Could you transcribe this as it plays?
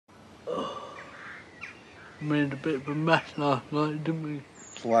made a bit of a mess last night, didn't we?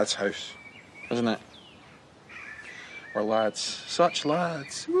 It's the lad's house, isn't it? We're lads. Such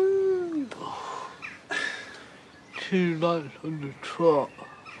lads. Woo! 2 nights on the trot.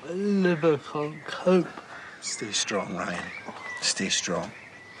 My liver can't cope. Stay strong, Ryan. Stay strong.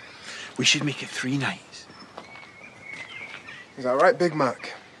 We should make it 3 nights. Is that right, Big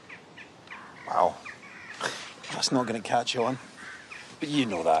Mac? Wow. That's not going to catch on. But you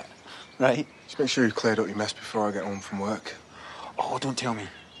know that, right? Just make sure you've cleared up your mess before I get home from work. Oh, don't tell me.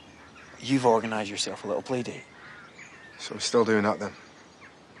 You've organised yourself a little play date. So we're still doing that then?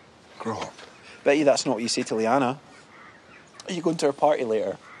 Grow up. Bet you that's not what you say to Leanna. Are you going to her party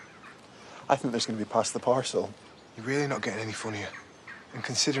later? I think there's going to be past the parcel. You're really not getting any funnier. And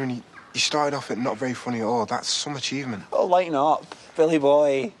considering you started off at not very funny at all, that's some achievement. Oh, lighten up, Billy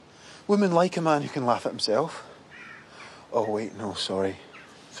boy. Women like a man who can laugh at himself. Oh, wait, no, sorry.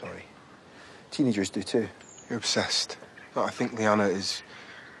 Sorry. Teenagers do too. You're obsessed. No, I think Leanna is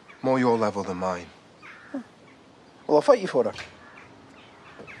more your level than mine. Well, I'll fight you for her.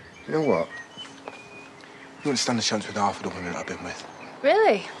 You know what? You wouldn't stand a chance with half of the women I've been with.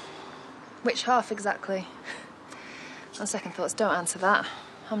 Really? Which half exactly? On second thoughts, don't answer that.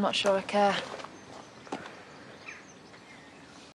 I'm not sure I care.